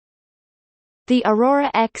The Aurora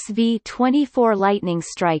XV-24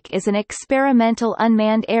 LightningStrike is an experimental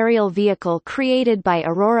unmanned aerial vehicle created by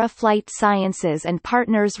Aurora Flight Sciences and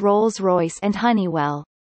partners Rolls-Royce and Honeywell.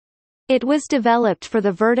 It was developed for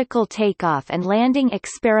the Vertical Takeoff and Landing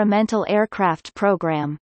Experimental Aircraft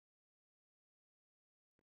Program.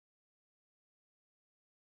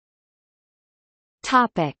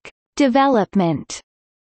 Topic: Development.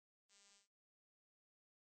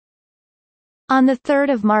 On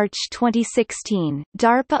 3 March 2016,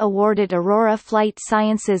 DARPA awarded Aurora Flight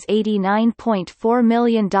Sciences $89.4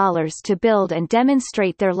 million to build and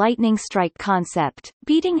demonstrate their LightningStrike concept,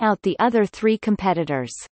 beating out the other three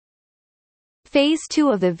competitors. Phase 2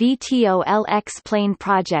 of the VTOL-X plane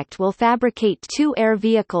project will fabricate 2 air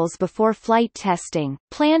vehicles before flight testing,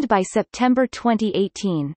 planned by September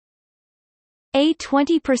 2018. A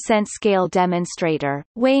 20% scale demonstrator,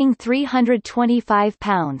 weighing 325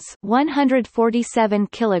 pounds 147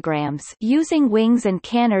 kilograms using wings and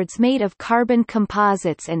canards made of carbon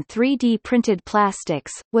composites and 3D printed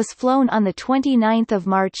plastics, was flown on 29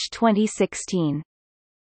 March 2016.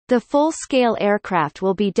 The full-scale aircraft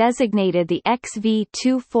will be designated the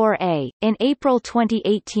XV-24A. In April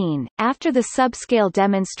 2018, after the subscale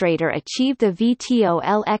demonstrator achieved the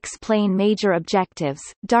VTOL-X plane major objectives,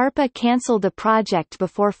 DARPA cancelled the project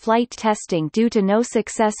before flight testing due to no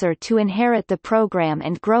successor to inherit the program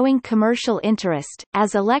and growing commercial interest,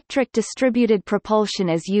 as electric distributed propulsion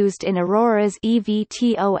is used in Aurora's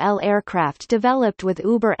eVTOL aircraft developed with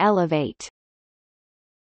Uber Elevate.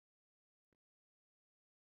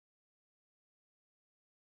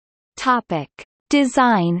 Topic: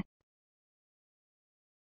 Design.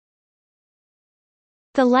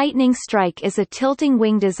 The LightningStrike is a tilting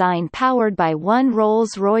wing design powered by one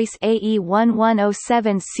Rolls-Royce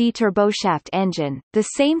AE1107C turboshaft engine, the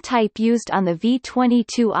same type used on the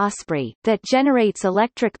V-22 Osprey, that generates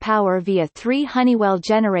electric power via 3 Honeywell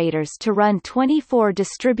generators to run 24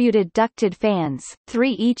 distributed ducted fans,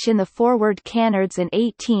 3 each in the forward canards and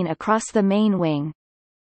 18 across the main wing.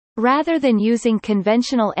 Rather than using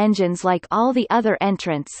conventional engines like all the other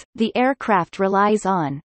entrants, the aircraft relies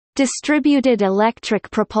on distributed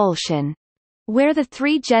electric propulsion, where the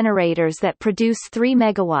 3 generators that produce 3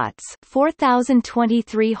 megawatts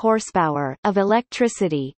 (4,023 horsepower) of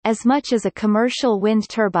electricity, as much as a commercial wind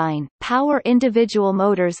turbine, power individual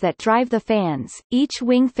motors that drive the fans. Each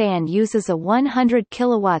wing fan uses a 100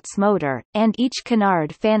 kilowatts motor, and each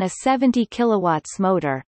canard fan a 70 kilowatts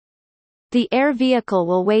motor. The air vehicle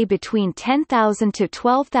will weigh between 10,000 to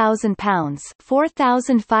 12,000 pounds,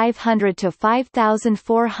 4,500 to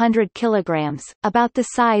 5,400 kilograms, about the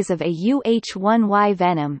size of a UH-1Y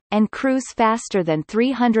Venom, and cruise faster than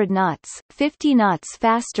 300 knots, 50 knots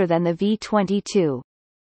faster than the V-22.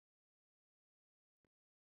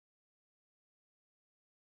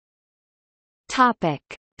 Topic: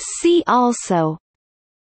 See also: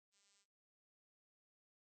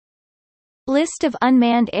 List of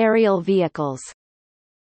unmanned aerial vehicles.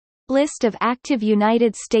 List of active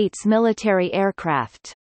United States military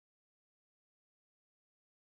aircraft.